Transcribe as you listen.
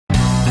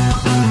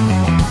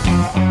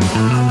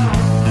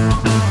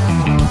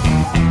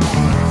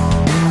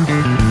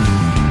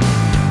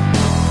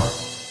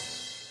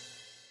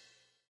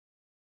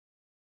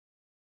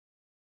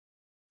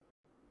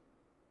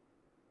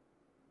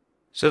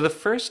So the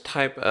first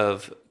type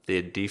of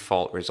the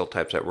default result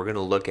types that we're going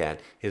to look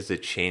at is the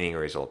chaining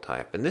result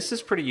type. And this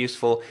is pretty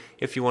useful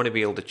if you want to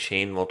be able to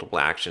chain multiple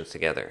actions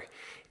together.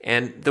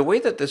 And the way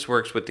that this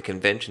works with the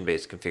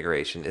convention-based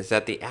configuration is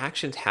that the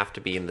actions have to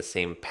be in the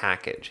same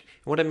package.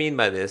 What I mean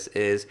by this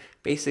is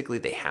basically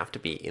they have to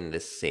be in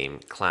the same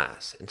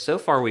class. And so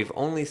far we've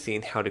only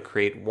seen how to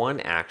create one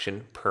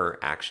action per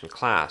action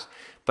class.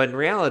 But in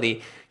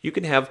reality, you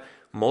can have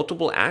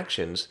multiple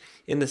actions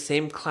in the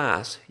same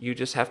class. You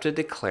just have to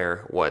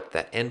declare what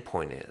that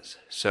endpoint is.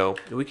 So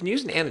we can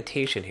use an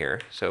annotation here.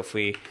 So if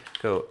we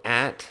go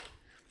at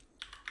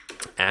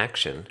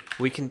action,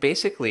 we can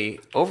basically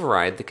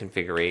override the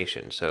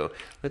configuration. So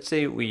let's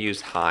say we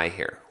use hi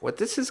here. What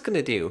this is going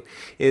to do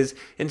is,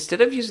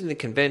 instead of using the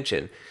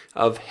convention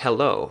of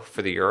hello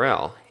for the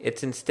URL,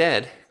 it's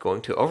instead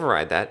going to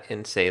override that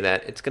and say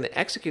that it's going to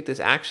execute this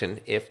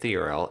action if the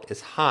URL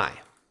is hi.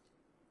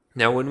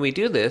 Now when we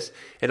do this,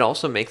 it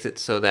also makes it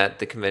so that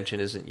the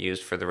convention isn't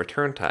used for the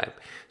return type.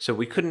 So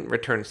we couldn't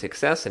return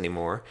success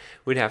anymore.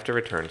 We'd have to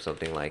return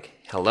something like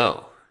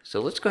hello. So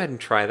let's go ahead and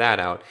try that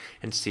out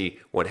and see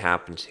what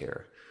happens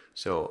here.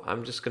 So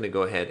I'm just going to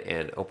go ahead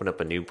and open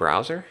up a new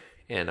browser,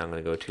 and I'm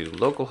going to go to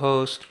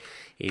localhost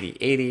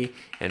 8080,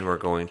 and we're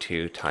going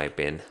to type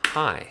in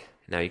hi.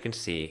 Now you can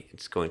see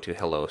it's going to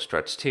hello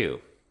struts 2.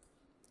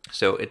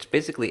 So it's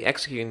basically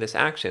executing this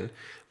action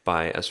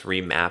by us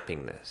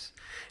remapping this.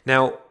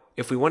 Now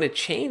if we want to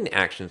chain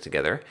actions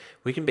together,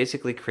 we can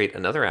basically create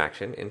another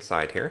action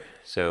inside here.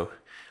 So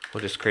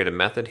we'll just create a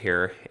method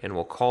here, and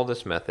we'll call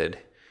this method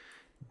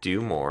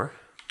do more,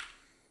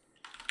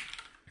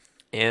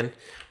 and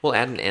we'll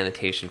add an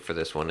annotation for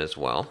this one as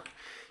well.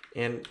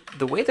 And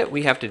the way that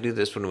we have to do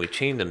this when we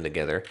chain them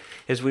together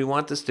is we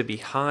want this to be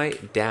hi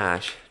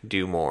dash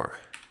do more.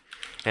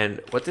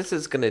 And what this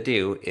is going to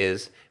do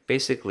is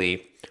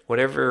basically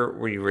whatever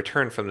we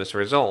return from this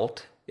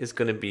result is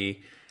going to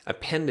be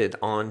appended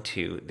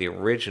onto the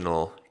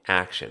original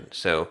action.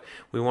 So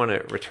we want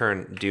to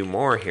return do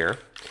more here,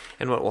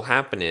 and what will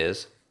happen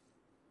is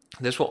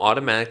this will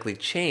automatically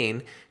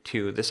chain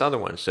to this other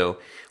one. So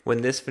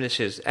when this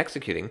finishes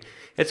executing,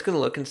 it's going to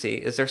look and see,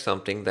 is there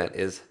something that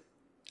is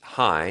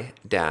hi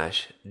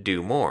dash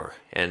do more?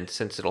 And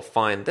since it'll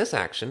find this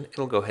action,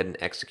 it'll go ahead and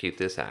execute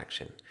this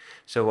action.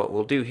 So what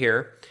we'll do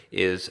here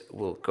is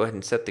we'll go ahead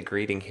and set the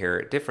greeting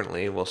here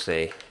differently. We'll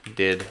say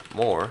did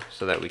more,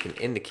 so that we can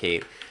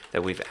indicate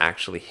that we've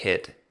actually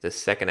hit the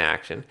second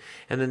action,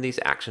 and then these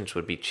actions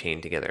would be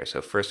chained together. So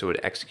first it would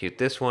execute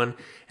this one,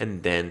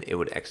 and then it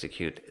would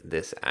execute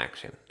this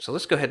action. So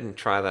let's go ahead and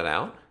try that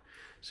out.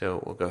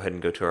 So we'll go ahead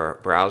and go to our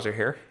browser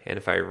here, and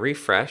if I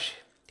refresh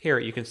here,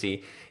 you can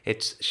see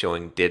it's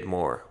showing did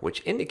more,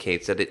 which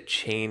indicates that it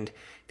chained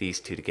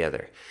these two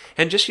together.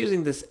 And just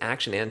using this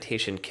action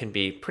annotation can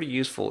be pretty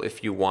useful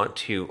if you want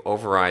to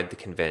override the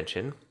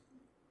convention,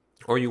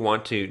 or you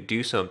want to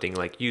do something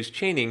like use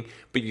chaining,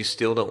 but you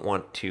still don't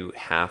want to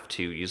have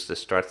to use the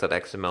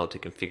struts.xml to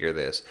configure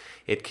this.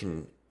 It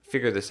can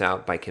figure this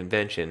out by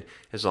convention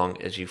as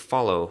long as you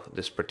follow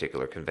this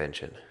particular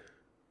convention.